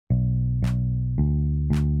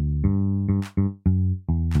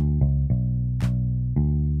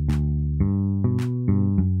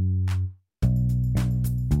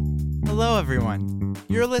Hello, everyone.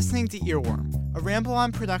 You're listening to Earworm, a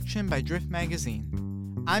ramble-on production by Drift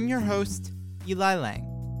Magazine. I'm your host, Eli Lang.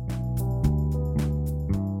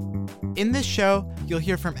 In this show, you'll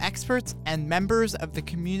hear from experts and members of the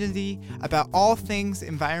community about all things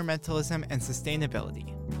environmentalism and sustainability.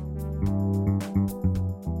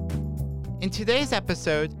 In today's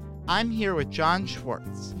episode, I'm here with John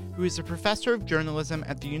Schwartz, who is a professor of journalism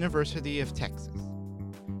at the University of Texas.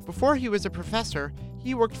 Before he was a professor,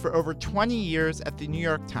 he worked for over 20 years at the New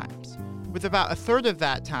York Times, with about a third of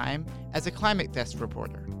that time as a climate desk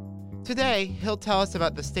reporter. Today, he'll tell us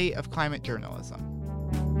about the state of climate journalism.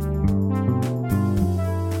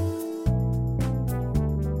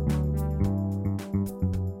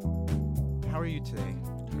 How are you today?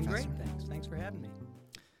 Doing great, thanks. Thanks for having me.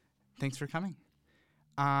 Thanks for coming.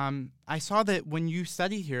 I saw that when you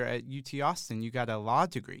studied here at UT Austin, you got a law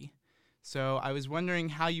degree. So I was wondering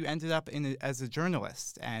how you ended up as a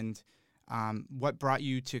journalist and what brought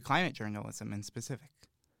you to climate journalism in specific.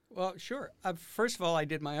 Well, sure. First of all, I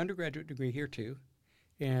did my undergraduate degree here too,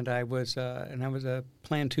 and I was a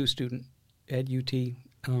Plan 2 student at UT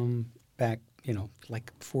back,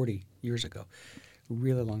 like 40 years ago, a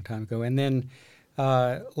really long time ago. And then,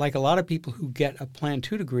 like a lot of people who get a Plan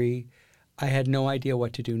 2 degree, I had no idea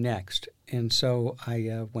what to do next, and so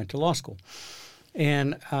I went to law school.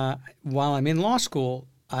 And while I'm in law school,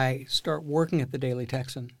 I start working at the Daily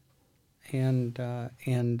Texan, and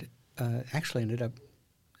actually ended up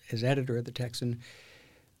as editor of the Texan.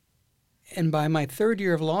 And by my third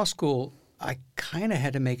year of law school, I kind of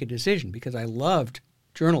had to make a decision because I loved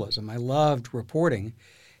journalism, I loved reporting,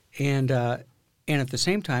 and at the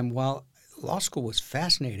same time, while law school was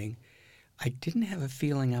fascinating, I didn't have a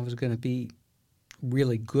feeling I was going to be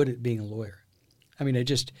really good at being a lawyer. I mean, I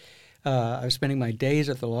was spending my days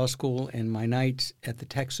at the law school and my nights at the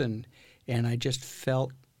Texan, and I just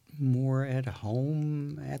felt more at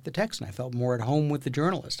home at the Texan. I felt more at home with the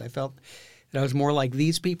journalist. I felt that I was more like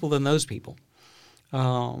these people than those people.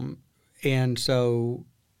 And so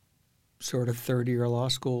sort of third year of law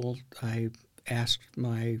school, I asked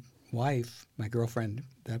my wife, my girlfriend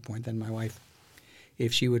at that point, then my wife,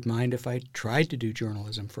 if she would mind if I tried to do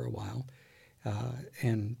journalism for a while.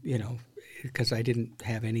 Because I didn't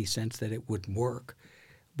have any sense that it would work,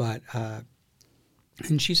 but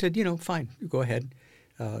and she said, fine, you go ahead,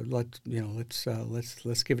 let's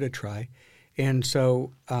give it a try, and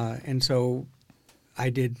so I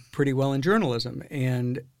did pretty well in journalism,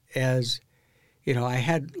 and as I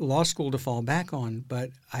had law school to fall back on, but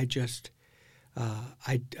I just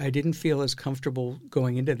I didn't feel as comfortable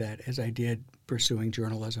going into that as I did pursuing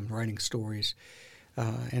journalism, writing stories,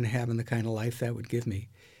 and having the kind of life that would give me.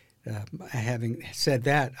 Having said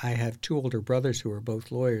that, I have two older brothers who are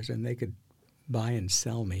both lawyers, and they could buy and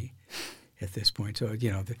sell me at this point. So,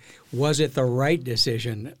 was it the right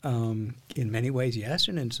decision? In many ways, yes,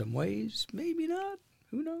 and in some ways, maybe not.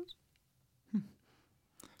 Who knows?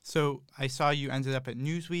 So I saw you ended up at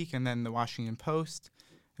Newsweek and then the Washington Post,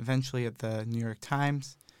 eventually at the New York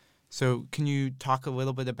Times. So can you talk a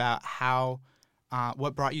little bit about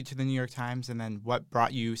what brought you to the New York Times and then what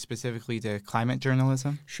brought you specifically to climate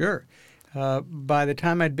journalism? Sure. By the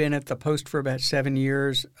time I'd been at the Post for about 7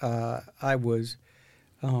 years, I was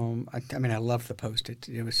I loved the Post.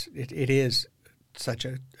 It is such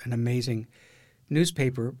an amazing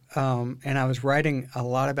newspaper, and I was writing a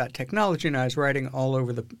lot about technology, and I was writing all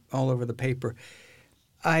over the paper.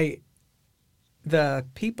 The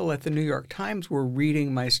people at the New York Times were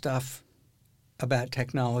reading my stuff about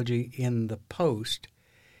technology in the Post,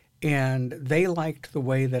 and they liked the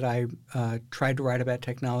way that I tried to write about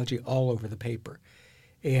technology all over the paper.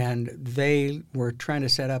 And they were trying to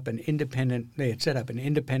set up an independent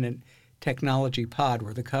technology pod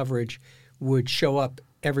where the coverage would show up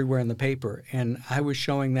everywhere in the paper, and I was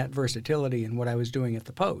showing that versatility in what I was doing at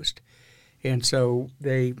the Post. And so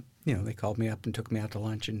they called me up and took me out to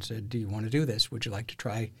lunch and said, "Do you want to do this? Would you like to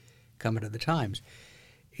try coming to the Times?"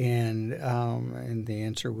 And the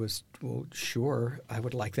answer was, well, sure, I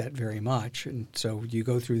would like that very much. And so you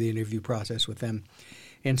go through the interview process with them.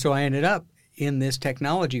 And so I ended up in this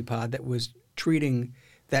technology pod that was treating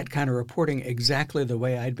that kind of reporting exactly the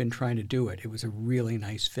way I'd been trying to do it. It was a really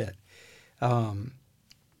nice fit. And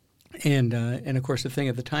of course, the thing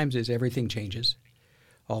at the Times is everything changes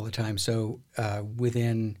all the time. So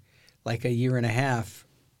within like a year and a half,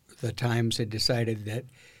 the Times had decided that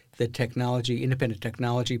the independent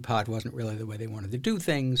technology pod wasn't really the way they wanted to do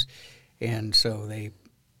things, and so they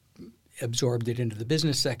absorbed it into the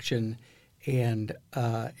business section, and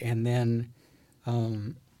then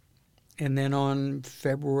And then on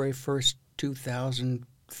February 1st,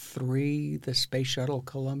 2003, the Space Shuttle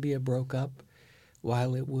Columbia broke up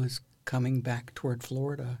while it was coming back toward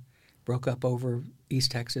Florida, broke up over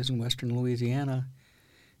East Texas and western Louisiana.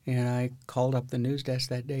 And I called up the news desk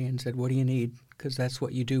that day and said, what do you need? Because that's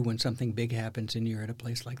what you do when something big happens and you're at a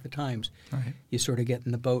place like the Times. Right. You sort of get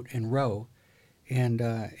in the boat and row. And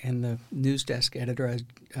the news desk editor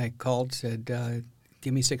I called said,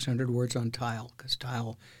 give me 600 words on tile, because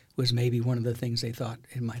tile was maybe one of the things they thought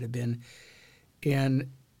it might have been. And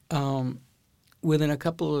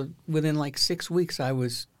within like 6 weeks, I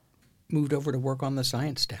was moved over to work on the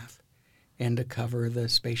science staff and to cover the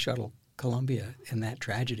Space Shuttle Columbia and that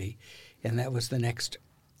tragedy. And that was the next,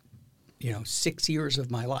 6 years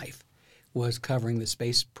of my life was covering the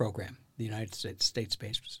space program, the United States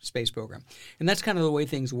space program. And that's kind of the way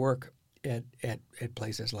things work at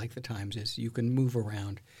places like the Times, is you can move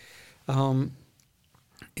around.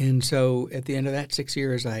 And so at the end of that 6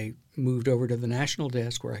 years, I moved over to the national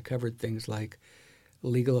desk, where I covered things like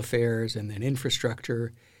legal affairs and then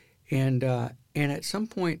infrastructure. And at some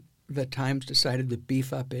point, the Times decided to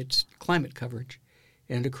beef up its climate coverage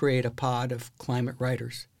and to create a pod of climate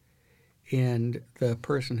writers. And the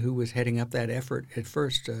person who was heading up that effort at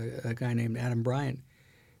first, a guy named Adam Bryant,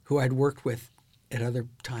 who I'd worked with at other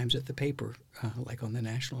times at the paper, like on the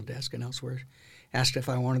national desk and elsewhere, asked if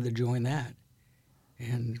I wanted to join that.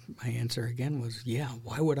 And my answer again was, yeah,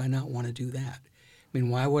 why would I not want to do that? I mean,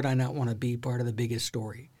 why would I not want to be part of the biggest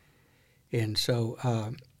story? And so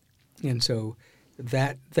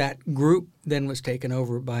that group then was taken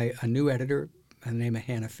over by a new editor by the name of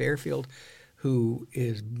Hannah Fairfield, who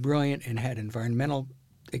is brilliant and had environmental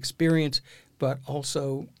experience, but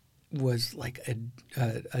also was like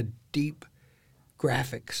a deep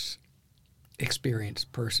graphics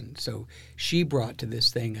experienced person. So she brought to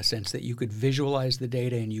this thing a sense that you could visualize the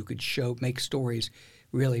data and you could make stories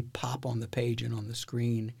really pop on the page and on the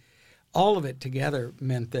screen. All of it together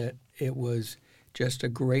meant that it was just a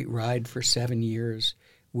great ride for 7 years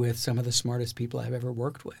with some of the smartest people I've ever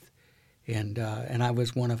worked with. And I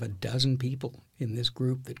was one of a dozen people in this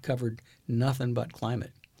group that covered nothing but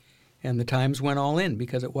climate. And the Times went all in,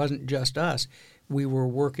 because it wasn't just us. We were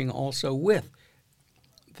working also with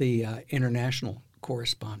the international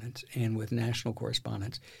correspondents and with national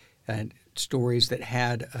correspondents, and stories that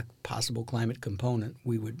had a possible climate component,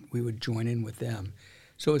 we would join in with them.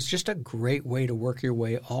 So it's just a great way to work your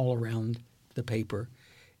way all around the paper,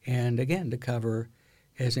 and again, to cover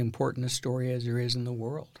as important a story as there is in the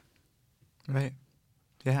world. Right.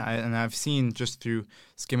 Yeah, and I've seen just through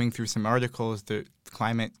skimming through some articles that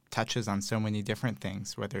climate touches on so many different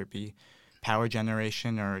things, whether it be power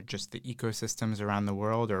generation or just the ecosystems around the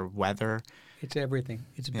world or weather. It's everything.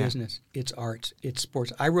 It's business. It's arts. It's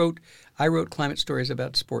sports. I wrote climate stories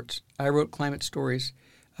about sports. I wrote climate stories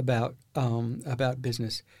about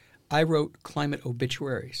business. I wrote climate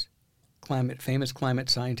obituaries, famous climate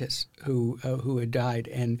scientists who had died,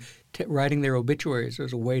 and writing their obituaries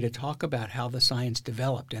was a way to talk about how the science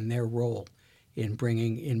developed and their role in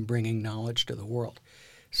bringing knowledge to the world.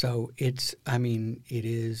 So it's a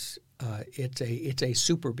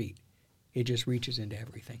super beat. It just reaches into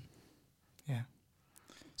everything. Yeah.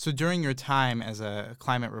 So during your time as a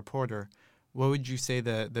climate reporter, what would you say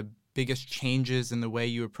the biggest changes in the way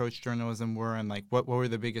you approach journalism were, and like what were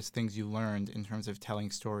the biggest things you learned in terms of telling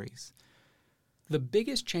stories? The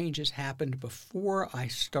biggest changes happened before I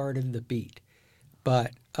started the beat,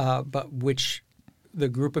 but which the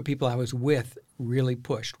group of people I was with really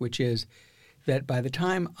pushed, which is that by the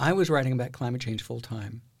time I was writing about climate change full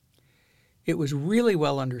time, it was really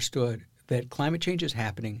well understood that climate change is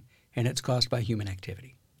happening and it's caused by human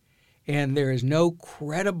activity. And there is no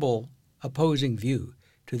credible opposing view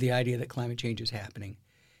to the idea that climate change is happening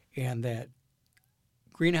and that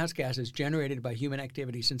greenhouse gases generated by human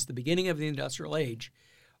activity since the beginning of the industrial age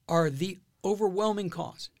are the overwhelming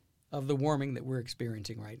cause of the warming that we're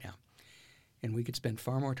experiencing right now. And we could spend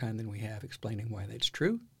far more time than we have explaining why that's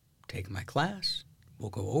true. Take my class.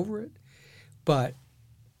 We'll go over it. But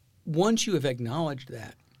once you have acknowledged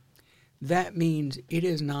that, that means it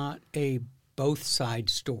is not a both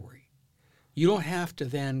sides story. You don't have to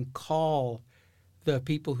then call the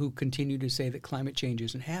people who continue to say that climate change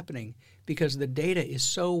isn't happening, because the data is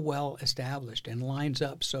so well established and lines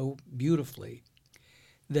up so beautifully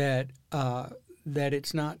that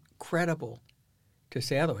it's not credible to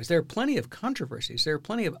say otherwise. There are plenty of controversies. There are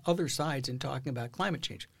plenty of other sides in talking about climate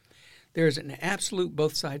change. There is an absolute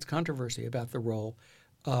both sides controversy about the role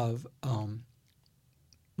of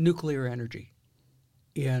nuclear energy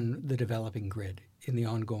in the developing grid, in the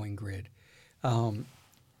ongoing grid.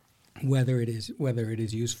 whether it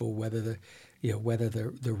is useful, whether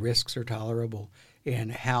the risks are tolerable,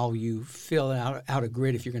 and how you fill out a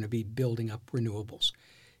grid if you're going to be building up renewables.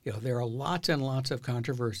 There are lots and lots of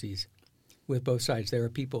controversies with both sides. There are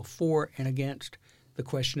people for and against the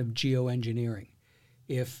question of geoengineering.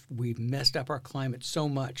 If we've messed up our climate so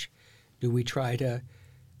much, do we try to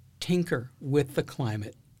tinker with the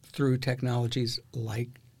climate through technologies like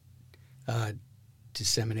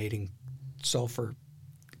disseminating sulfur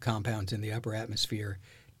compounds in the upper atmosphere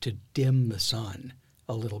to dim the sun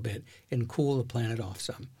a little bit and cool the planet off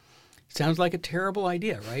some? Sounds like a terrible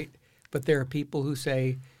idea, right? But there are people who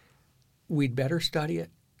say we'd better study it,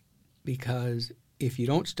 because if you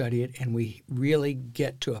don't study it and we really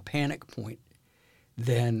get to a panic point,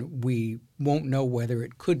 then we won't know whether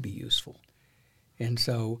it could be useful. And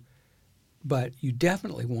so, but you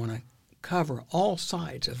definitely want to cover all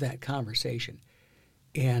sides of that conversation.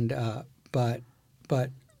 And but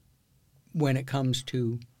when it comes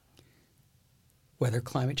to whether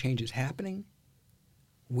climate change is happening,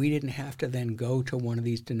 we didn't have to then go to one of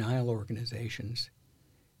these denial organizations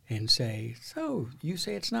and say, so you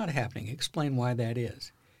say it's not happening. Explain why that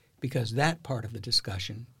is. Because that part of the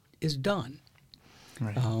discussion is done.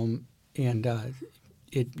 Right.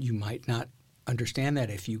 You might not understand that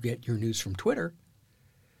if you get your news from Twitter,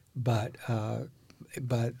 but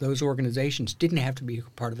those organizations didn't have to be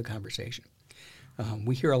part of the conversation.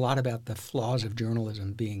 We hear a lot about the flaws of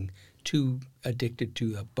journalism being too addicted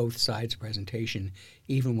to a both sides presentation,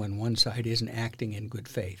 even when one side isn't acting in good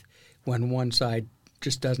faith, when one side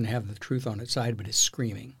just doesn't have the truth on its side but is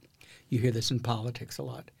screaming. You hear this in politics a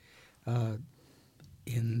lot.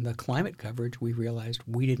 In the climate coverage, we realized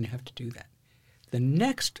we didn't have to do that. The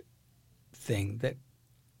next thing that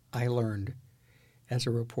I learned as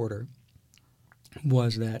a reporter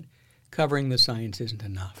was that covering the science isn't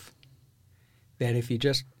enough. That if you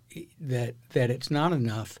just that it's not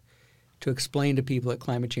enough to explain to people that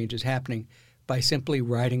climate change is happening by simply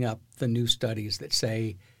writing up the new studies that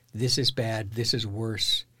say this is bad, this is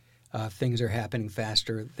worse, things are happening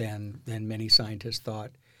faster than many scientists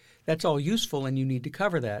thought. That's all useful, and you need to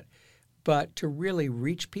cover that. But to really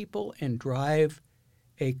reach people and drive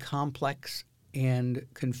a complex and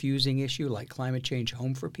confusing issue like climate change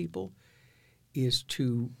home for people is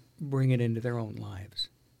to bring it into their own lives.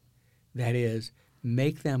 That is,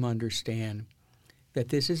 make them understand that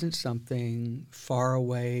this isn't something far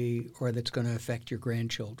away or that's going to affect your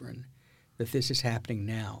grandchildren, that this is happening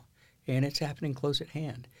now, and it's happening close at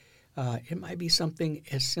hand. It might be something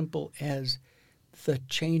as simple as the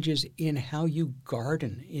changes in how you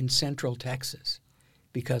garden in central Texas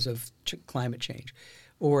because of climate change.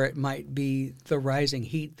 Or it might be the rising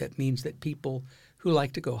heat that means that people who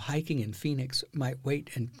like to go hiking in Phoenix might wait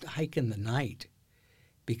and hike in the night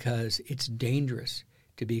because it's dangerous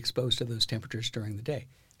to be exposed to those temperatures during the day.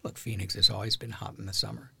 Look, Phoenix has always been hot in the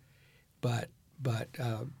summer, but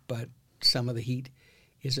some of the heat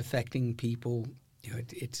is affecting people.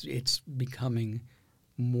 It's becoming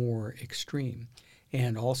more extreme,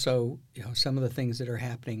 and also some of the things that are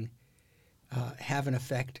happening have an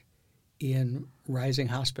effect in rising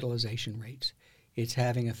hospitalization rates. It's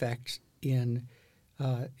having effects in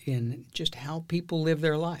just how people live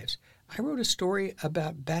their lives. I wrote a story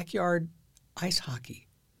about backyard ice hockey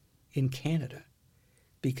in Canada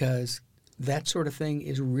because that sort of thing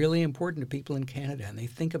is really important to people in Canada, and they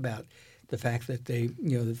think about the fact that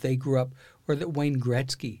they grew up, or that Wayne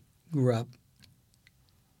Gretzky grew up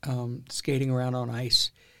skating around on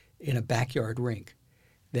ice in a backyard rink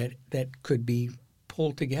that could be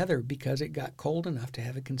pulled together because it got cold enough to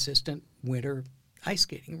have a consistent winter ice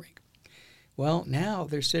skating rink. Well, now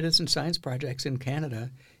there's citizen science projects in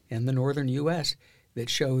Canada and the northern U.S. that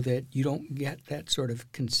show that you don't get that sort of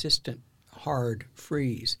consistent hard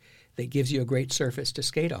freeze that gives you a great surface to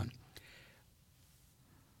skate on.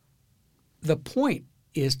 The point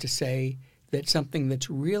is to say that something that's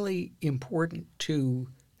really important to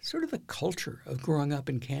sort of the culture of growing up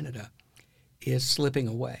in Canada is slipping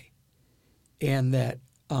away. And that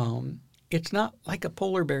it's not like a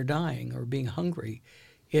polar bear dying or being hungry.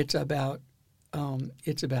 It's about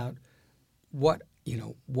what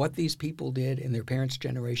these people did in their parents'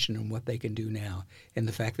 generation and what they can do now, and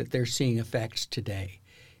the fact that they're seeing effects today.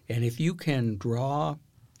 And if you can draw,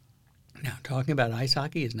 now talking about ice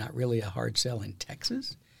hockey is not really a hard sell in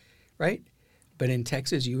Texas, right? But in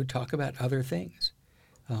Texas you would talk about other things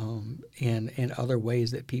and other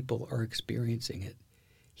ways that people are experiencing it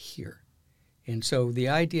here. And so the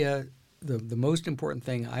idea, the most important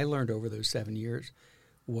thing I learned over those 7 years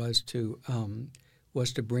was to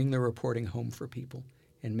bring the reporting home for people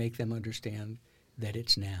and make them understand that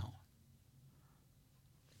it's now.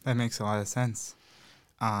 That makes a lot of sense.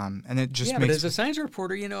 And it just Yeah, makes... but as a science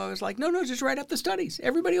reporter, I was like, no, just write up the studies.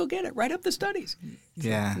 Everybody will get it. Write up the studies.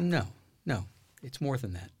 Yeah. No, it's more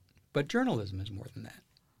than that. But journalism is more than that.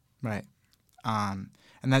 Right.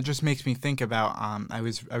 And that just makes me think about, I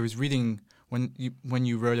was reading when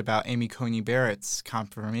you wrote about Amy Coney Barrett's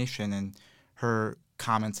confirmation and her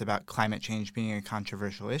comments about climate change being a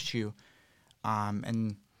controversial issue,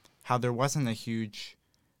 and how there wasn't a huge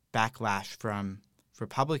backlash from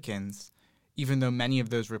Republicans, even though many of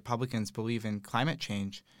those Republicans believe in climate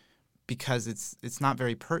change, because it's not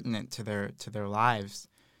very pertinent to their lives.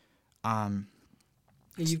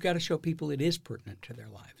 You've got to show people it is pertinent to their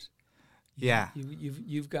lives. Yeah.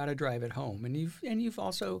 You've got to drive it home, and you've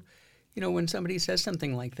also, when somebody says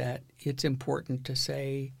something like that, it's important to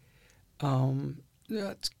say,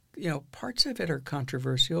 parts of it are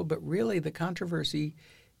controversial, but really the controversy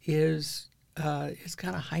is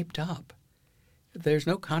kind of hyped up. There's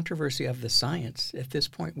no controversy of the science at this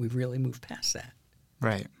point. We've really moved past that.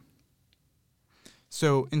 Right.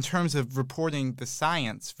 So in terms of reporting the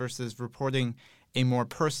science versus reporting a more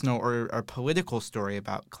personal or political story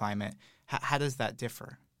about climate, how does that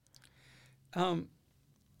differ? I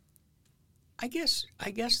guess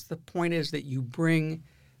the point is that you bring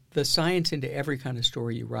the science into every kind of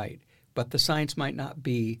story you write, but the science might not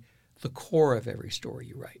be the core of every story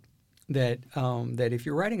you write. That if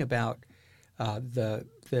you're writing about the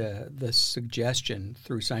suggestion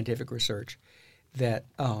through scientific research that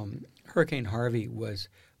Hurricane Harvey was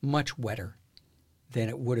much wetter than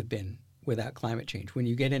it would have been without climate change. When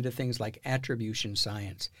you get into things like attribution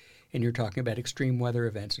science and you're talking about extreme weather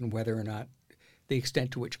events and whether or not the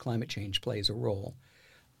extent to which climate change plays a role,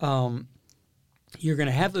 you're going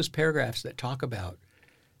to have those paragraphs that talk about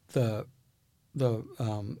the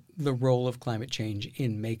role of climate change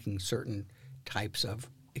in making certain types of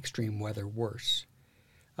extreme weather worse.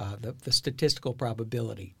 The statistical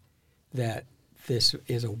probability that this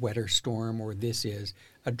is a wetter storm or this is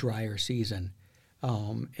a drier season.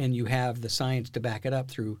 And you have the science to back it up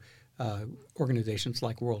through organizations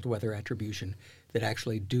like World Weather Attribution that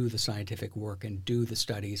actually do the scientific work and do the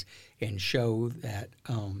studies and show that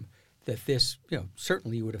that this,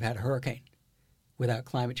 certainly you would have had a hurricane without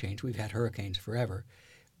climate change. We've had hurricanes forever,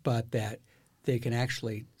 but that they can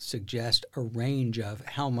actually suggest a range of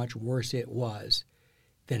how much worse it was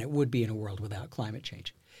than it would be in a world without climate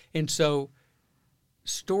change. And so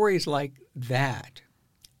stories like that,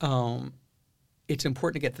 it's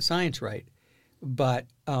important to get the science right, but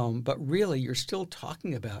really you're still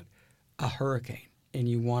talking about a hurricane, and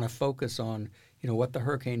you want to focus on what the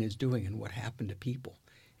hurricane is doing and what happened to people,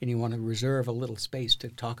 and you want to reserve a little space to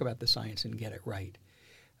talk about the science and get it right.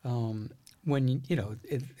 When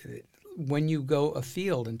you go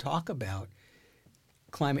afield and talk about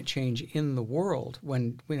climate change in the world,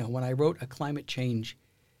 when I wrote a climate change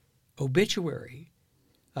obituary,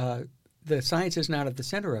 the science is not at the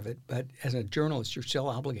center of it, but as a journalist, you're still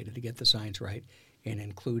obligated to get the science right and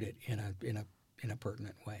include it in a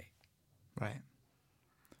pertinent way. Right.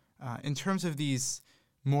 In terms of these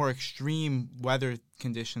more extreme weather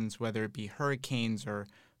conditions, whether it be hurricanes or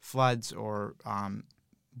floods or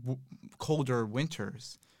colder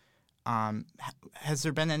winters, has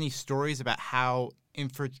there been any stories about how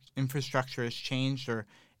infrastructure has changed, or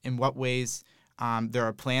in what ways there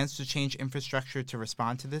are plans to change infrastructure to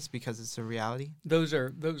respond to this because it's a reality? Those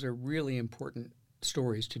are really important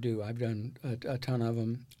stories to do. I've done a ton of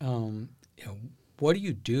them. What do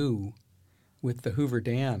you do with the Hoover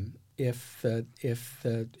Dam if the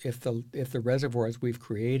reservoirs we've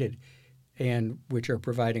created and which are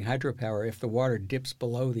providing hydropower, if the water dips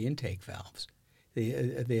below the intake valves,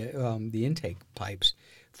 the intake pipes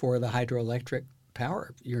for the hydroelectric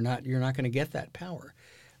power? You're not going to get that power.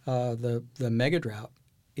 The mega drought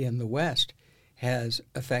in the West has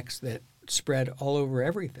effects that spread all over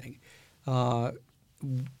everything.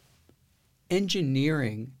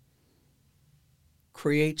 Engineering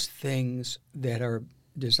creates things that are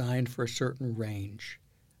designed for a certain range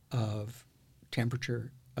of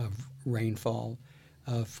temperature, of rainfall,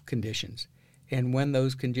 of conditions. And when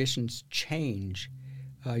those conditions change,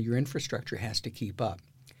 your infrastructure has to keep up.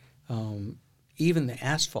 Even the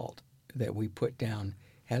asphalt that we put down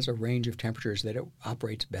has a range of temperatures that it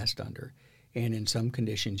operates best under, and in some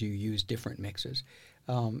conditions you use different mixes.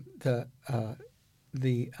 All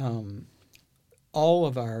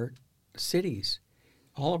of our cities,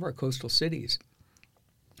 all of our coastal cities,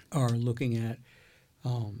 are looking at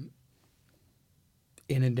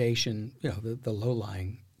inundation. The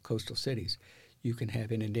low-lying coastal cities. You can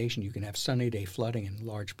have inundation. You can have sunny day flooding in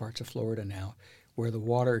large parts of Florida now, where the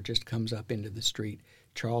water just comes up into the street.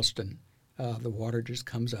 Charleston, the water just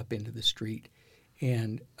comes up into the street.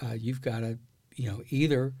 And you've got to,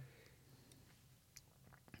 either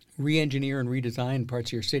re-engineer and redesign parts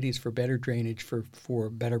of your cities for better drainage, for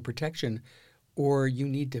better protection, or you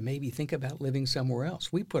need to maybe think about living somewhere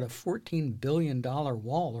else. We put a $14 billion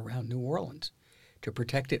wall around New Orleans to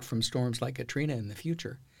protect it from storms like Katrina in the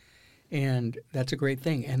future. And that's a great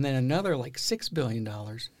thing. And then another like $6 billion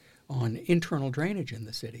on internal drainage in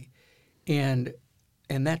the city. And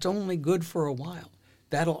that's only good for a while.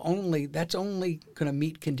 That's only going to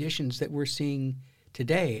meet conditions that we're seeing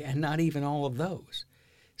today, and not even all of those.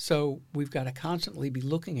 So we've got to constantly be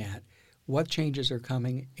looking at what changes are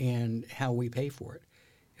coming and how we pay for it.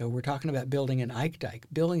 We're talking about building an Ike Dike,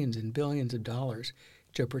 billions and billions of dollars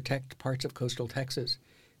to protect parts of coastal Texas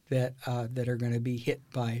that are going to be hit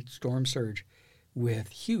by storm surge with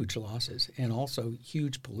huge losses and also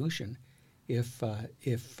huge pollution if the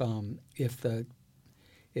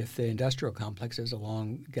industrial complexes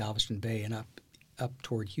along Galveston Bay and up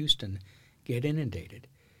toward Houston get inundated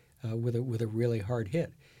with a really hard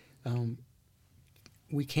hit.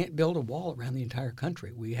 We can't build a wall around the entire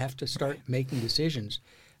country. We have to start making decisions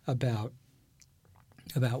about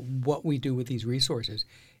what we do with these resources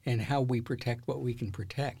and how we protect what we can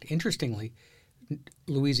protect. Interestingly,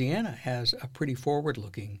 Louisiana has a pretty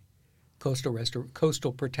forward-looking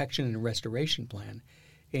coastal protection and restoration plan,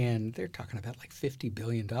 and they're talking about like $50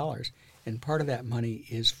 billion. And part of that money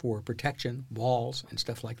is for protection, walls and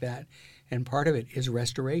stuff like that, and part of it is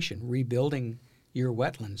restoration, rebuilding your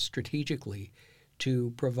wetlands strategically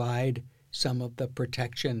to provide some of the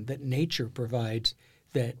protection that nature provides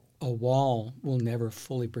that a wall will never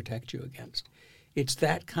fully protect you against. It's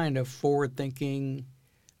that kind of forward-thinking,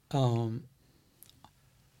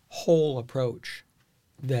 whole approach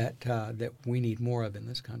that we need more of in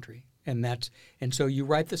this country. And so you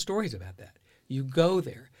write the stories about that. You go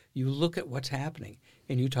there, you look at what's happening,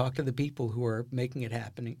 and you talk to the people who are making it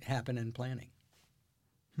happen and planning.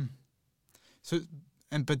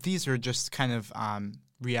 But these are just kind of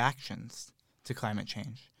reactions to climate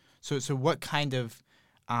change. So what kind of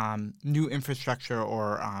new infrastructure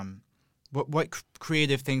or what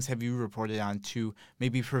creative things have you reported on to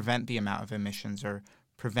maybe prevent the amount of emissions or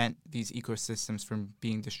prevent these ecosystems from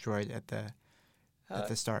being destroyed at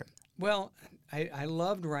the start? Well, I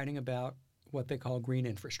loved writing about what they call green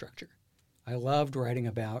infrastructure. I loved writing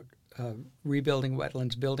about rebuilding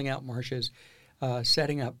wetlands, building out marshes,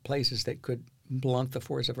 setting up places that could blunt the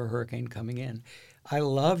force of a hurricane coming in. I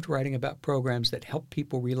loved writing about programs that help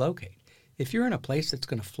people relocate. If you're in a place that's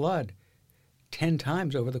going to flood 10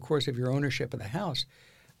 times over the course of your ownership of the house,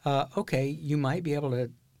 okay, you might be able to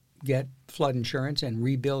get flood insurance and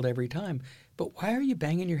rebuild every time, but why are you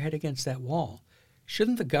banging your head against that wall?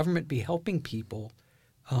 Shouldn't the government be helping people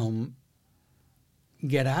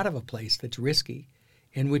get out of a place that's risky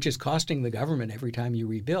and which is costing the government every time you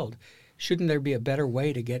rebuild? Shouldn't there be a better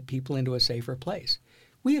way to get people into a safer place?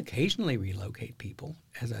 We occasionally relocate people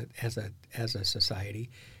as a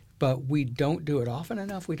society, but we don't do it often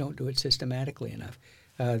enough. We don't do it systematically enough.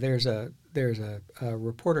 There's a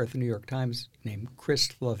reporter at the New York Times named Chris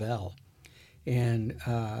Flavell, and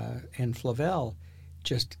Flavell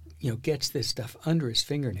just gets this stuff under his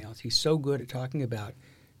fingernails. He's so good at talking about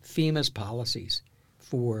FEMA's policies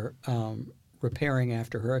for repairing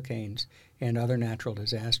after hurricanes and other natural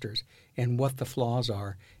disasters, and what the flaws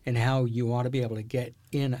are, and how you ought to be able to get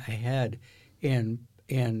in ahead and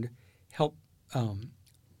help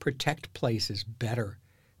protect places better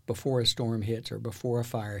before a storm hits or before a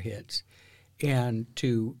fire hits, and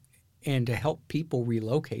to help people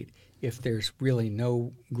relocate if there's really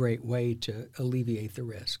no great way to alleviate the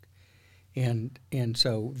risk. And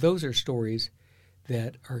so those are stories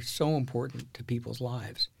that are so important to people's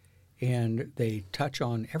lives. And they touch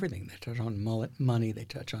on everything. They touch on money, they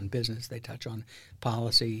touch on business, they touch on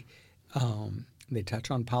policy, they touch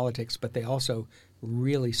on politics, but they also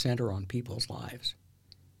really center on people's lives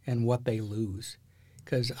and what they lose.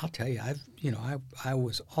 Because I'll tell you, I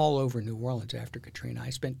was all over New Orleans after Katrina. I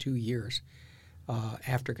spent 2 years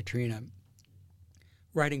after Katrina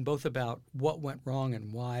writing both about what went wrong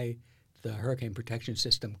and why the hurricane protection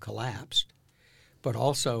system collapsed, but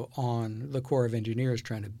also on the Corps of Engineers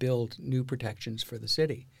trying to build new protections for the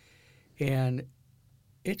city. And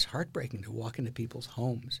it's heartbreaking to walk into people's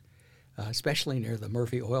homes, especially near the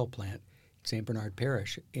Murphy oil plant in St. Bernard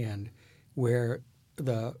Parish, and where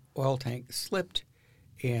the oil tank slipped,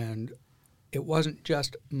 and it wasn't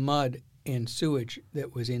just mud and sewage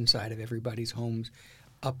that was inside of everybody's homes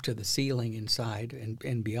up to the ceiling inside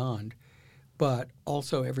and beyond, but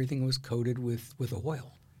also everything was coated with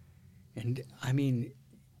oil. And I mean,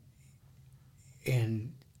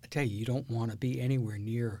 and tell you, you don't want to be anywhere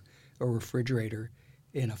near a refrigerator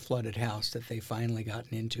in a flooded house that they finally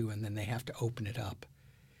gotten into, and then they have to open it up.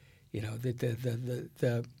 You know,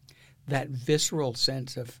 that visceral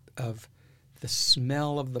sense of the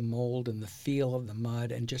smell of the mold and the feel of the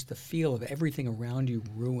mud and just the feel of everything around you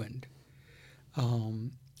ruined.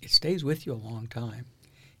 It stays with you a long time.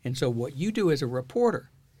 And so what you do as a reporter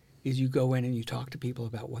is you go in and you talk to people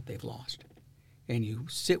about what they've lost. And you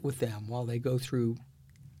sit with them while they go through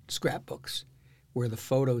scrapbooks where the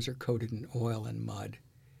photos are coated in oil and mud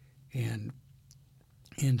and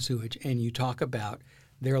sewage. And you talk about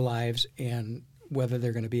their lives and whether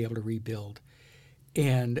they're going to be able to rebuild.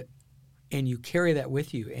 And you carry that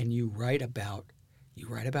with you, and you write about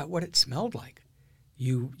what it smelled like.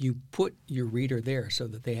 You put your reader there so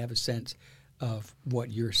that they have a sense of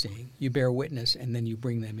what you're seeing. You bear witness, and then you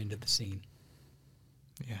bring them into the scene.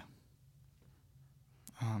 Yeah.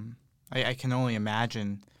 I can only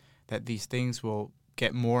imagine that these things will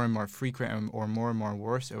get more and more frequent or more and more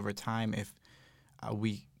worse over time if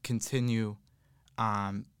we continue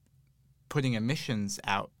putting emissions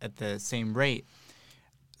out at the same rate.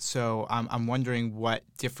 So I'm wondering what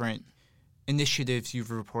different initiatives you've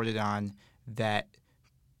reported on that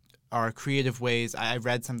are creative ways. I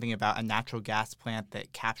read something about a natural gas plant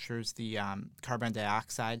that captures the carbon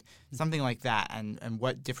dioxide, something like that, and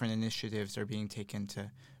what different initiatives are being taken to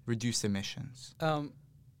reduce emissions.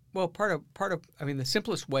 Well, part of the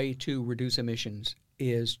simplest way to reduce emissions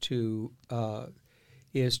is to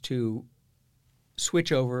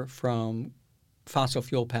switch over from fossil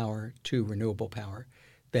fuel power to renewable power.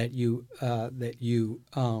 That you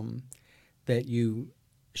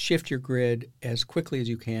shift your grid as quickly as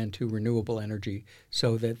you can to renewable energy,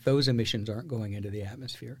 so that those emissions aren't going into the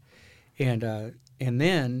atmosphere. And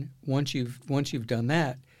then once you've done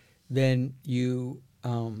that, then you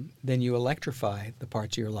electrify the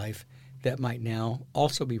parts of your life that might now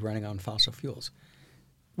also be running on fossil fuels.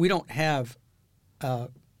 We don't have,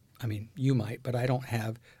 you might, but I don't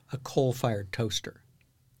have a coal-fired toaster,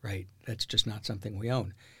 right? That's just not something we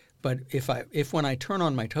own. But if when I turn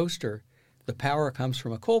on my toaster, the power comes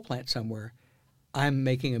from a coal plant somewhere, I'm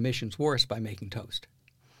making emissions worse by making toast.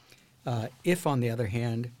 If, on the other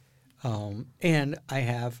hand, and I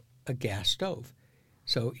have a gas stove,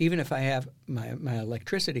 so even if I have my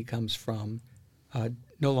electricity comes from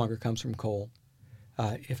no longer comes from coal,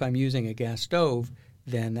 if I'm using a gas stove,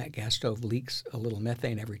 then that gas stove leaks a little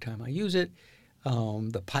methane every time I use it.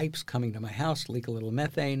 The pipes coming to my house leak a little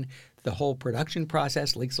methane. The whole production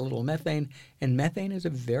process leaks a little methane. And methane is a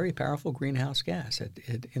very powerful greenhouse gas.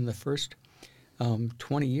 In the first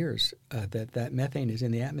 20 years that methane is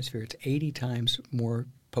in the atmosphere, it's 80 times more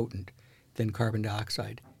potent than carbon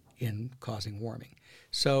dioxide in causing warming.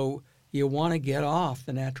 So you want to get off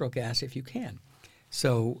the natural gas if you can.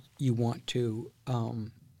 So you want to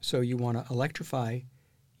electrify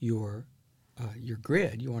your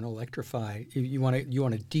grid. You want to electrify. You want to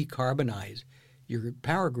decarbonize your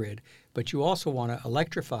power grid, but you also want to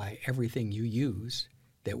electrify everything you use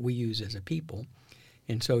that we use as a people,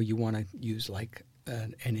 and so you want to use like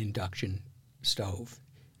an induction stove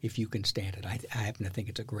if you can stand it. I happen to think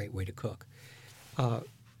it's a great way to cook.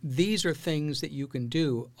 These are things that you can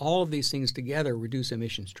do. All of these things together reduce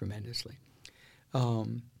emissions tremendously.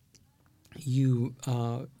 You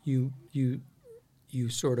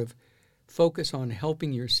sort of focus on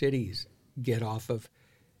helping your cities get off of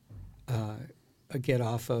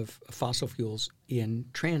fossil fuels in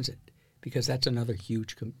transit, because that's another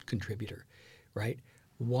huge contributor, right?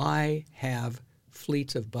 Why have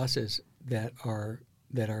fleets of buses that are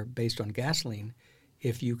based on gasoline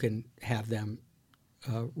if you can have them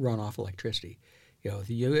run off electricity?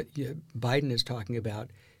 Biden is talking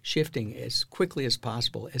about shifting as quickly as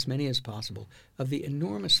possible, as many as possible, of the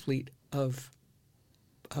enormous fleet of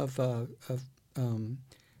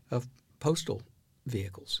postal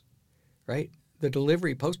vehicles, right?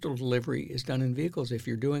 The postal delivery is done in vehicles. If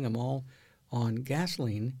you're doing them all on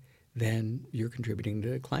gasoline, then you're contributing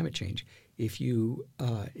to climate change. If you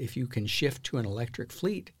can shift to an electric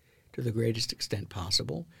fleet to the greatest extent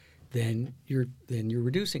possible, then you're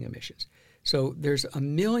reducing emissions. So there's a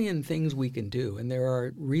million things we can do, and there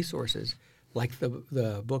are resources like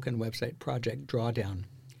the book and website Project Drawdown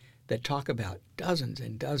that talk about dozens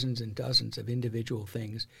and dozens and dozens of individual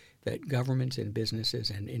things that governments and businesses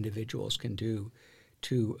and individuals can do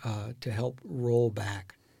to help roll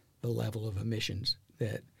back the level of emissions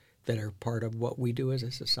that are part of what we do as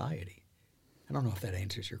a society. I don't know if that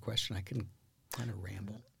answers your question. I can kind of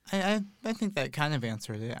ramble. I think that kind of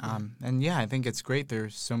answered it. And yeah, I think it's great.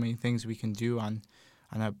 There's so many things we can do on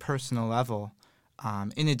a personal level.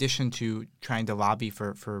 in addition to trying to lobby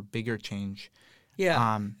for bigger change.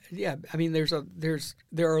 Yeah, yeah. I mean, there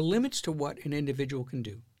are limits to what an individual can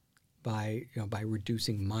do by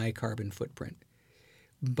reducing my carbon footprint.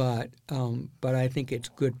 But I think it's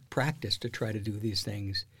good practice to try to do these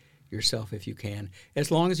things yourself if you can,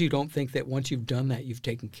 as long as you don't think that once you've done that, you've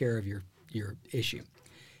taken care of your issue.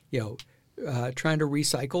 Trying to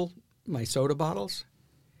recycle my soda bottles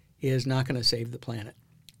is not going to save the planet.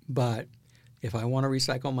 But if I want to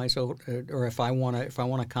recycle my soda, or if I want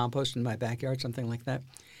to compost in my backyard, something like that,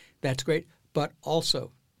 that's great. But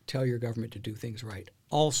also tell your government to do things right.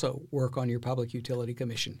 Also work on your Public Utility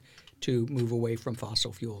Commission to move away from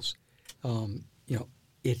fossil fuels.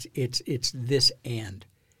 It's this and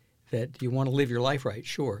that you want to live your life right,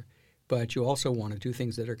 sure, but you also want to do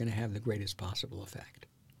things that are going to have the greatest possible effect.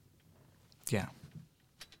 Yeah.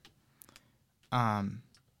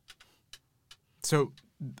 So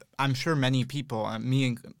I'm sure many people, me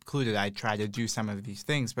included, I try to do some of these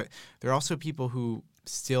things, but there are also people who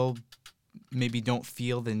still maybe don't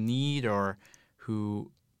feel the need or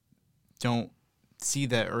who don't see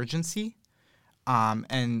the urgency.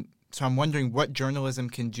 And so I'm wondering what journalism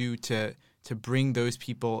can do to bring those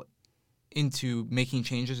people into making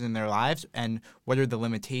changes in their lives, and what are the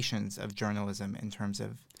limitations of journalism in terms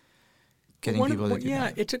of getting people to do that?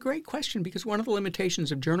 Yeah, it's a great question, because one of the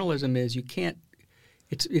limitations of journalism is you can't –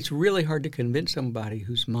 it's really hard to convince somebody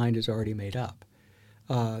whose mind is already made up.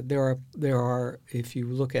 There are if you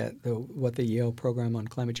look at what the Yale Program on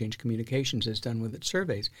Climate Change Communications has done with its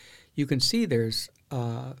surveys, you can see there's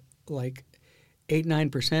like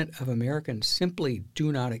 8-9% of Americans simply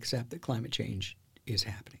do not accept that climate change is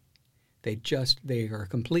happening. They are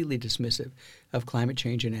completely dismissive of climate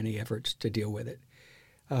change and any efforts to deal with it.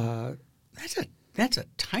 That's a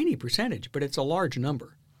tiny percentage, but it's a large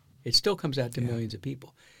number. It still comes out to millions of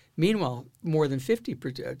people. Meanwhile, more than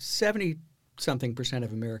 70-something%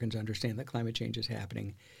 of Americans understand that climate change is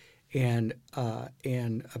happening, and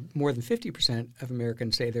more than 50% of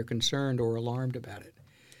Americans say they're concerned or alarmed about it.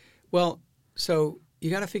 Well, so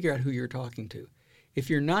you got to figure out who you're talking to. If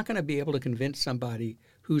you're not going to be able to convince somebody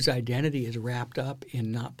whose identity is wrapped up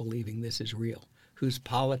in not believing this is real, whose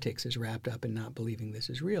politics is wrapped up in not believing this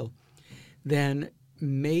is real, then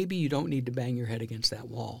maybe you don't need to bang your head against that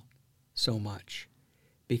wall so much,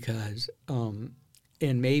 because and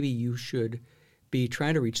maybe you should be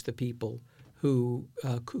trying to reach the people who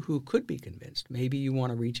could be convinced. Maybe you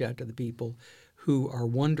want to reach out to the people who are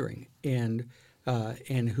wondering and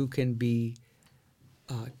who can be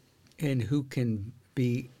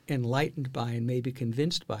enlightened by and maybe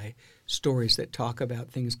convinced by stories that talk about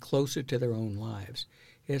things closer to their own lives.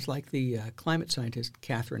 It's like the climate scientist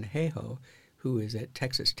Katherine Hayhoe, who is at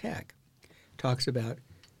Texas Tech, talks about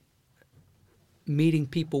meeting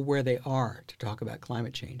people where they are to talk about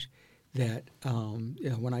climate change. That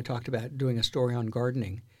when I talked about doing a story on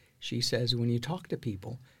gardening, she says when you talk to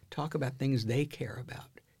people, talk about things they care about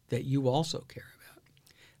that you also care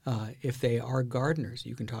about. If they are gardeners,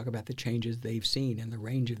 you can talk about the changes they've seen in the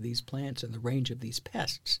range of these plants and the range of these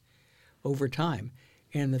pests over time,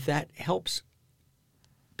 and that helps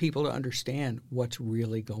people to understand what's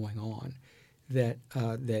really going on. That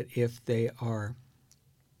if they are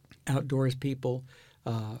outdoors people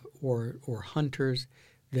or hunters,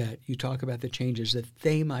 that you talk about the changes that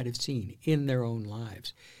they might have seen in their own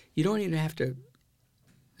lives. You don't even have to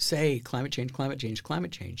say climate change, climate change,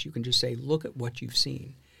 climate change. You can just say, look at what you've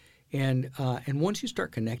seen. And once you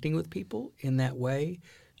start connecting with people in that way,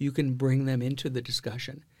 you can bring them into the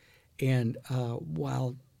discussion. And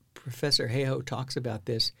while Professor Hayhoe talks about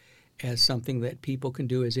this as something that people can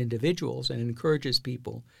do as individuals and encourages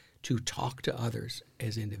people to talk to others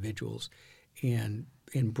as individuals and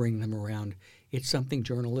bring them around, it's something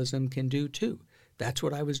journalism can do too. That's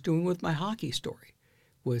what I was doing with my hockey story,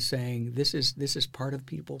 was saying this is part of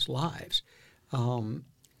people's lives.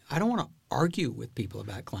 I don't want to argue with people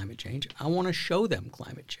about climate change. I want to show them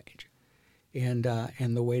climate change. And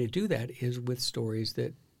the way to do that is with stories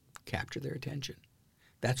that capture their attention.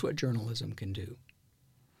 That's what journalism can do.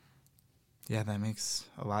 Yeah, that makes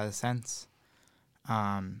a lot of sense.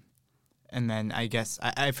 And then I guess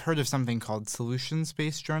I've heard of something called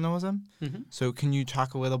solutions-based journalism. Mm-hmm. So can you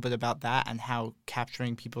talk a little bit about that and how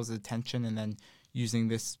capturing people's attention and then using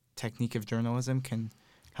this technique of journalism can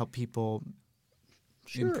help people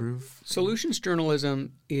improve? Solutions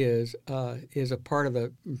journalism is a part of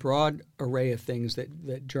the broad array of things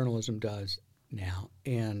that journalism does now.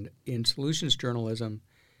 And in solutions journalism,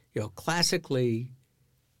 classically,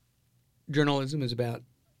 journalism is about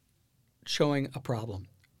showing a problem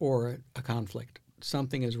or a conflict.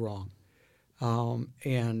 Something is wrong.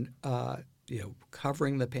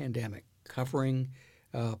 covering the pandemic, covering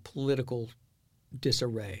political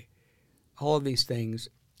disarray, all of these things.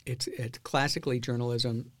 It's classically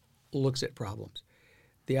journalism looks at problems.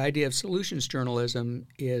 The idea of solutions journalism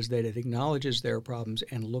is that it acknowledges their problems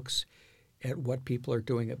and looks at what people are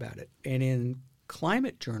doing about it. And in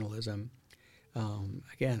climate journalism,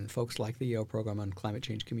 again, folks like the Yale Program on Climate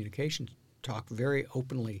Change Communication talk very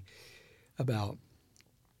openly about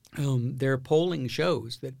their polling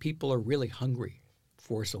shows that people are really hungry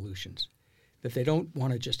for solutions, that they don't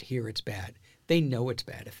want to just hear it's bad. They know it's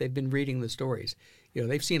bad. If they've been reading the stories,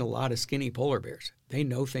 they've seen a lot of skinny polar bears. They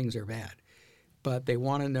know things are bad, but they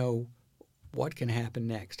want to know what can happen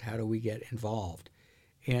next. How do we get involved?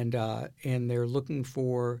 And they're looking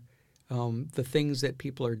for the things that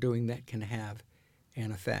people are doing that can have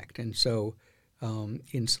an effect. And so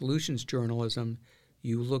in solutions journalism,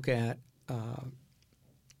 you look at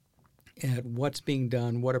what's being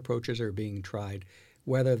done, what approaches are being tried,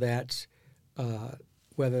 whether that's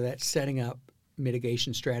setting up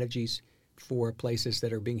mitigation strategies for places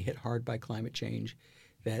that are being hit hard by climate change,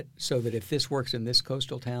 so that if this works in this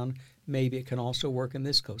coastal town, maybe it can also work in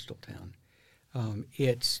this coastal town.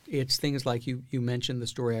 It's things like you mentioned the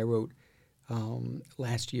story I wrote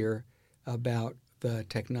last year about the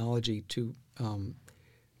technology to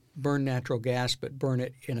burn natural gas, but burn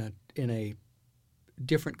it in a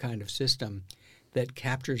different kind of system that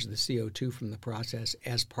captures the CO2 from the process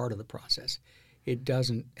as part of the process. It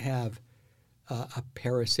doesn't have a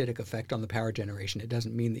parasitic effect on the power generation. It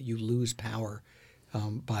doesn't mean that you lose power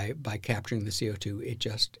by capturing the CO2. It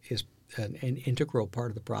just is an integral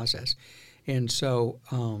part of the process. And so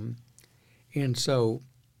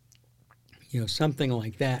something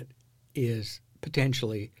like that is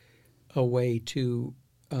potentially a way to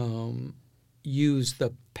use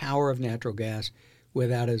the power of natural gas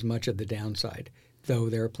without as much of the downside, though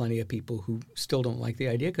there are plenty of people who still don't like the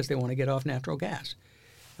idea because they want to get off natural gas.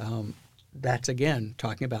 That's, again,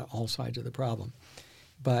 talking about all sides of the problem.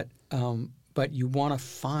 But you want to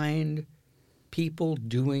find people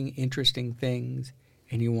doing interesting things,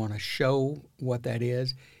 and you want to show what that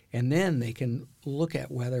is, and then they can look at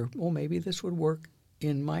whether, maybe this would work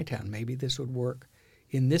in my town. Maybe this would work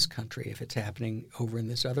in this country if it's happening over in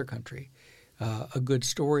this other country. A good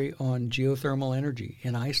story on geothermal energy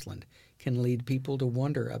in Iceland can lead people to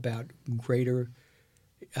wonder about greater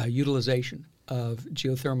utilization of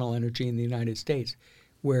geothermal energy in the United States,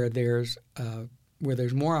 where there's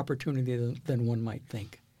more opportunity than one might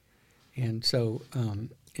think. And so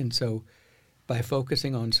by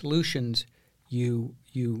focusing on solutions, you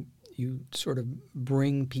sort of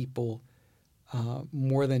bring people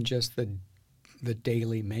more than just the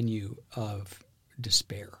daily menu of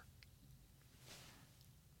despair.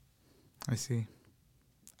 I see.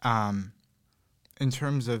 In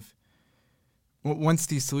terms of once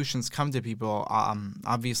these solutions come to people,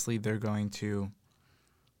 obviously they're going to,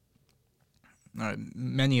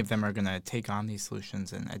 many of them are going to take on these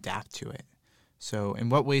solutions and adapt to it. So in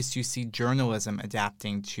what ways do you see journalism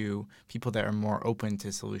adapting to people that are more open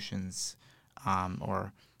to solutions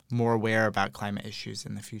or more aware about climate issues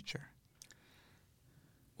in the future?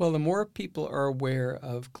 Well, the more people are aware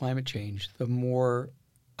of climate change, the more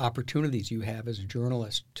opportunities you have as a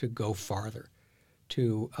journalist to go farther,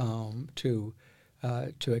 to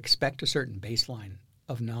expect a certain baseline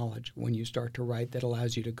of knowledge when you start to write that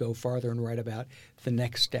allows you to go farther and write about the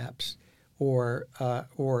next steps, or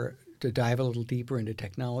to dive a little deeper into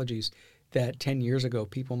technologies that 10 years ago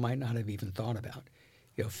people might not have even thought about.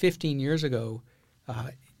 15 years ago,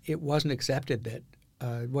 it wasn't accepted that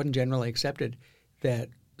it wasn't generally accepted that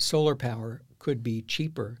solar power could be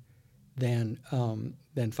cheaper than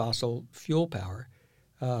fossil fuel power,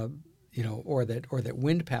 or that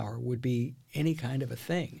wind power would be any kind of a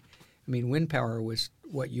thing. I mean, wind power was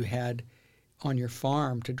what you had on your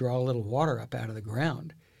farm to draw a little water up out of the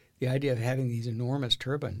ground. The idea of having these enormous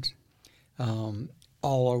turbines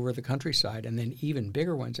all over the countryside, and then even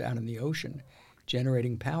bigger ones out in the ocean,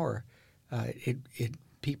 generating power,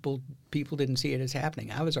 people didn't see it as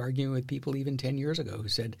happening. I was arguing with people even 10 years ago who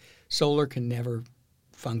said solar can never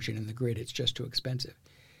function in the grid. It's just too expensive.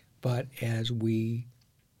 But as we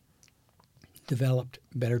developed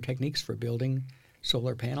better techniques for building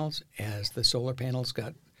solar panels, as the solar panels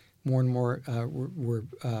got more and more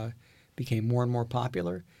became more and more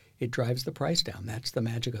popular, it drives the price down. That's the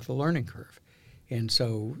magic of the learning curve. And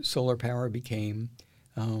so solar power became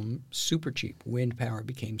super cheap. Wind power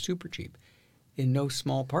became super cheap, in no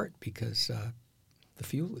small part because the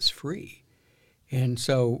fuel is free. And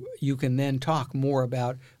so you can then talk more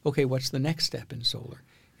about, okay, what's the next step in solar,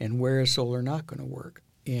 and where is solar not going to work,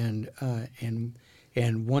 and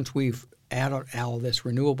And once we've added all this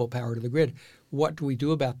renewable power to the grid, what do we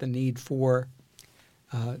do about the need for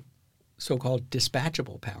so-called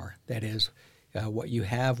dispatchable power? That is, what you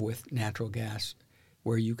have with natural gas,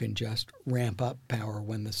 where you can just ramp up power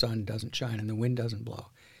when the sun doesn't shine and the wind doesn't blow.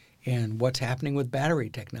 And what's happening with battery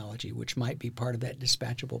technology, which might be part of that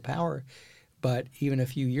dispatchable power, but even a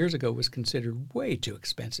few years ago was considered way too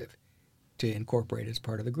expensive to incorporate as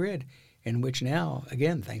part of the grid, and which now,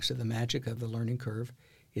 again, thanks to the magic of the learning curve,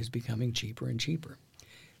 is becoming cheaper and cheaper.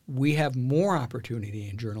 We have more opportunity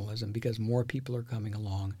in journalism because more people are coming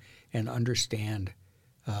along and understand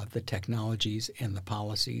the technologies and the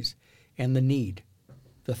policies and the need,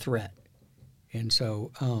 the threat. And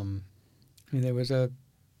so, there was a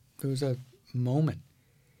moment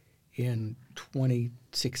in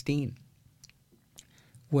 2016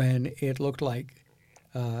 when it looked like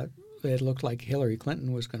Hillary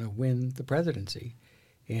Clinton was going to win the presidency.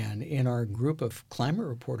 And in our group of climate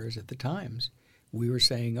reporters at the Times, we were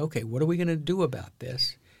saying, okay, what are we going to do about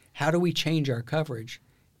this? How do we change our coverage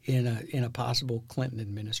in a possible Clinton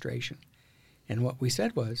administration? And what we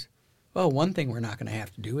said was, well, one thing we're not going to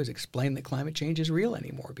have to do is explain that climate change is real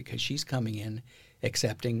anymore, because she's coming in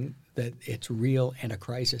accepting that it's real and a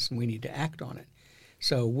crisis and we need to act on it.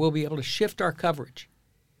 So we'll be able to shift our coverage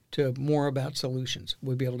to more about solutions.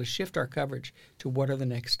 We'll be able to shift our coverage to what are the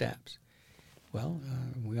next steps. Well,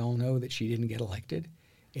 we all know that she didn't get elected,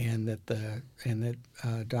 and that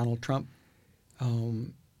Donald Trump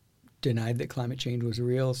denied that climate change was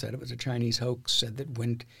real, said it was a Chinese hoax, said that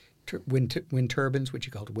wind turbines, which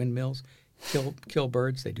he called windmills, kill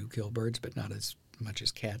birds. They do kill birds, but not as much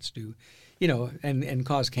as cats do, and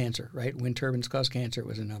cause cancer, right? Wind turbines cause cancer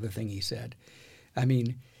was another thing he said.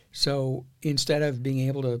 So instead of being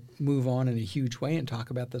able to move on in a huge way and talk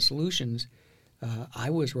about the solutions, I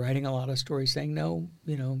was writing a lot of stories saying, no,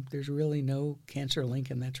 there's really no cancer link,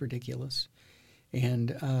 and that's ridiculous.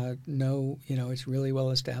 And no, it's really well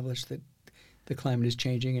established that the climate is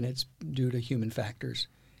changing and it's due to human factors.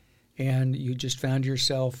 And you just found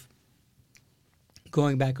yourself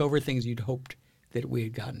going back over things you'd hoped that we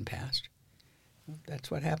had gotten past. That's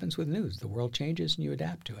what happens with news. The world changes and you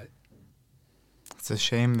adapt to it. It's a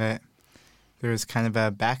shame that there was kind of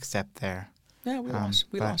a backstep there. Yeah, we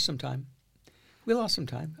lost some time. We lost some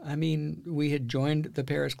time. We had joined the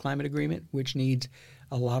Paris Climate Agreement, which needs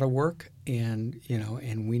a lot of work, and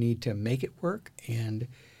we need to make it work. And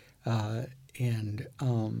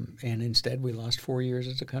instead, we lost 4 years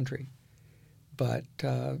as a country. But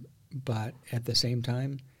at the same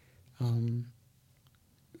time,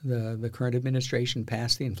 the current administration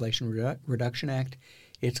passed the Inflation Reduction Act.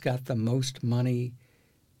 It's got the most money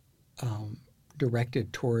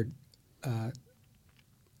directed toward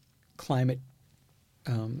climate.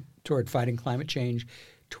 Toward fighting climate change,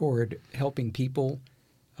 toward helping people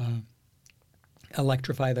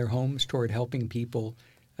electrify their homes, toward helping people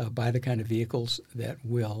buy the kind of vehicles that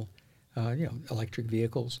will, electric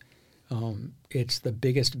vehicles. It's the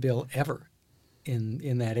biggest bill ever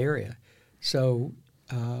in that area. So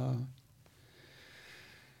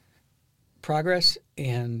progress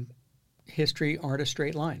and history aren't a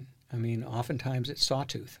straight line. Oftentimes it's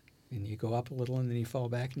sawtooth, and you go up a little and then you fall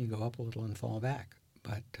back, and you go up a little and fall back.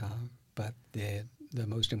 But the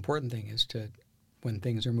most important thing is to, when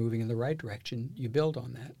things are moving in the right direction, you build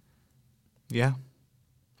on that. Yeah.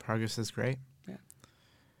 Progress is great. Yeah.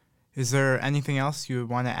 Is there anything else you would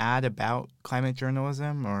want to add about climate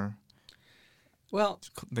journalism or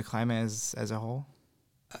the climate as a whole?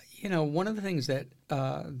 One of the things that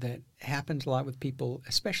happens a lot with people,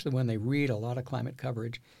 especially when they read a lot of climate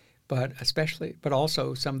coverage, but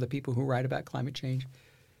also some of the people who write about climate change,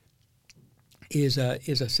 is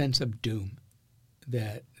a sense of doom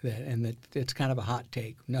that it's kind of a hot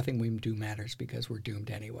take. Nothing we do matters because we're doomed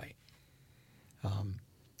anyway.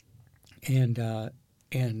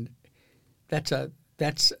 And that's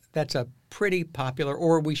a pretty popular,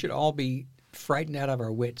 or we should all be frightened out of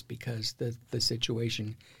our wits because the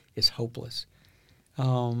situation is hopeless.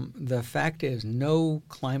 The fact is, no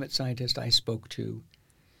climate scientist I spoke to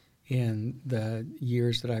in the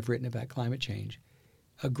years that I've written about climate change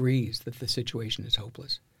agrees that the situation is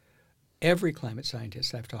hopeless. Every climate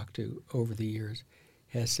scientist I've talked to over the years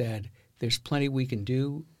has said there's plenty we can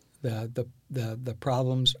do. The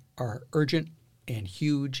problems are urgent and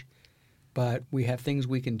huge, but we have things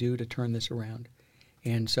we can do to turn this around.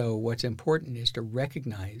 And so what's important is to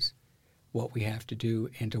recognize what we have to do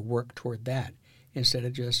and to work toward that instead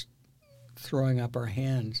of just throwing up our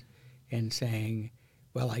hands and saying,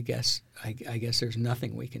 well, I guess there's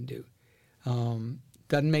nothing we can do.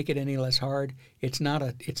 Doesn't make it any less hard. It's not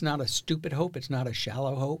a stupid hope. It's not a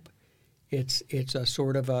shallow hope. It's a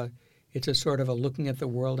sort of a looking at the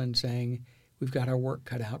world and saying we've got our work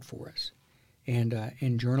cut out for us. And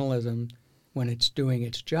in journalism, when it's doing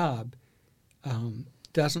its job,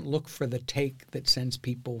 doesn't look for the take that sends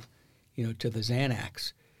people, to the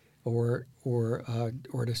Xanax or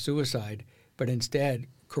to suicide, but instead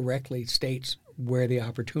correctly states where the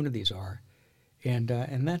opportunities are, and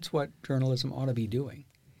that's what journalism ought to be doing,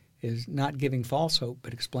 is not giving false hope,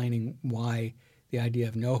 but explaining why the idea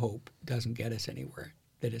of no hope doesn't get us anywhere,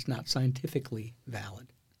 that it's not scientifically valid.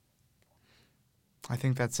 I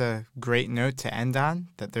think that's a great note to end on,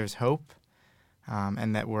 that there's hope,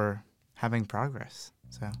 and that we're having progress.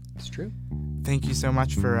 So it's true. Thank you so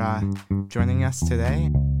much for joining us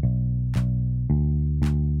today.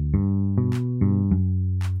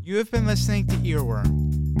 You have been listening to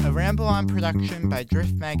Earworm, a Ramble On production by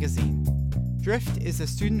Drift Magazine. Drift is a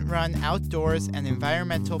student-run outdoors and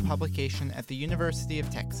environmental publication at the University of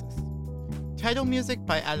Texas. Title music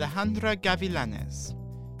by Alejandra Gavilanes.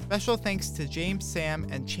 Special thanks to James Sam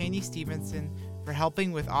and Cheney Stevenson for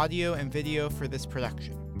helping with audio and video for this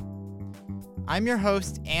production. I'm your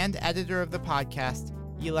host and editor of the podcast,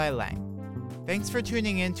 Eli Lang. Thanks for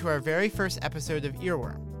tuning in to our very first episode of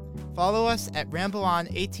Earworm. Follow us at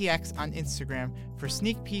RambleOnATX on Instagram for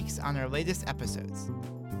sneak peeks on our latest episodes.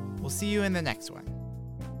 We'll see you in the next one.